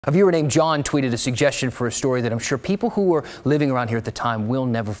A viewer named John tweeted a suggestion for a story that I'm sure people who were living around here at the time will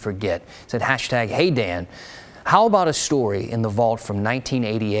never forget. It said hashtag, "Hey Dan, how about a story in the vault from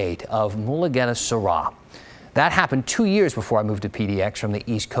 1988 of Mulugeta Seraw?" That happened 2 years before I moved to PDX from the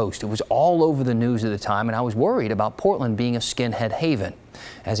East Coast. It was all over the news at the time, and I was worried about Portland being a skinhead haven.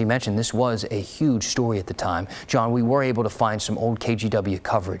 As he mentioned, this was a huge story at the time. John, we were able to find some old KGW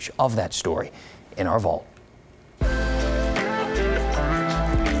coverage of that story in our vault.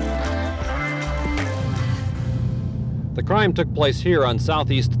 The crime took place here on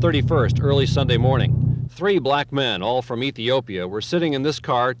Southeast 31st early Sunday morning. 3 black men, all from Ethiopia, were sitting in this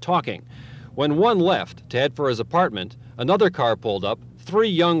car talking. When one left to head for his apartment, another car pulled up. 3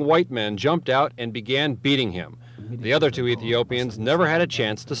 young white men jumped out and began beating him. The other 2 Ethiopians never had a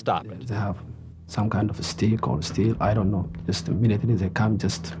chance to stop it. They have some kind of a stick or steel, I don't know. Just immediately they come,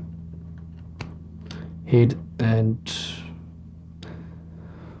 just hit and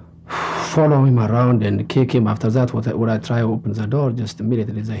follow him around and kick him. After that, when I try to open the door, just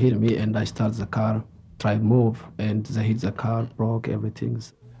immediately they hit me and I start the car, try to move, and they hit the car, broke everything.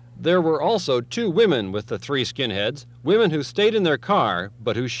 There were also 2 women with the 3 skinheads, women who stayed in their car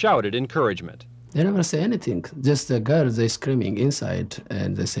but who shouted encouragement. They never say anything, just the girls, they screaming inside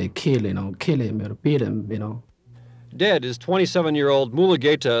and they say kill, kill him or beat him, Dead is 27-year-old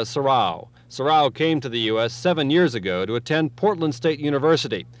Mulugeta Seraw. Seraw came to the U.S. 7 years ago to attend Portland State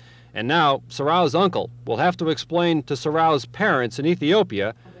University. And now Seraw's uncle will have to explain to Seraw's parents in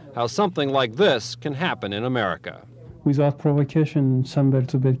Ethiopia how something like this can happen in America. Without provocation, somebody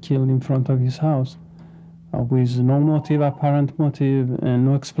to be killed in front of his house with no motive, apparent motive, and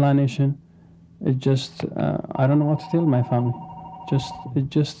no explanation. It just, I don't know what to tell my family.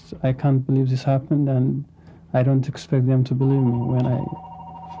 I can't believe this happened, and I don't expect them to believe me when I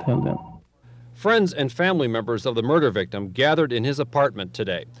tell them. Friends and family members of the murder victim gathered in his apartment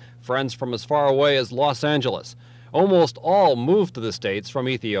today. Friends from as far away as Los Angeles. Almost all moved to the States from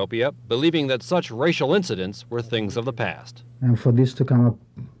Ethiopia, believing that such racial incidents were things of the past. And for this to come up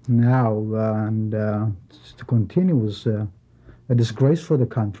now and to continue was a disgrace for the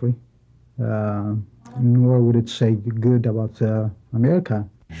country, nor would it say good about America.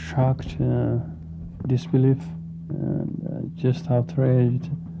 Shocked, disbelief, and just outraged.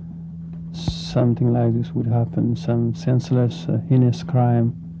 Something like this would happen, some senseless, heinous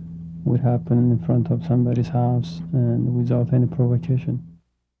crime would happen in front of somebody's house and without any provocation.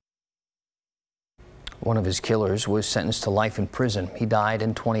 One of his killers was sentenced to life in prison. He died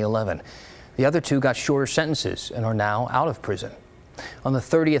in 2011. The other 2 got shorter sentences and are now out of prison. On the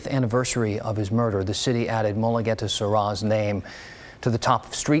 30th anniversary of his murder, the city added Mulugeta Seraw's name to the top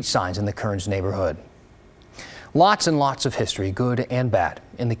of street signs in the Kerns neighborhood. Lots and lots of history, good and bad,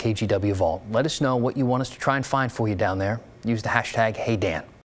 in the KGW Vault. Let us know what you want us to try and find for you down there. Use the hashtag, "HeyDan."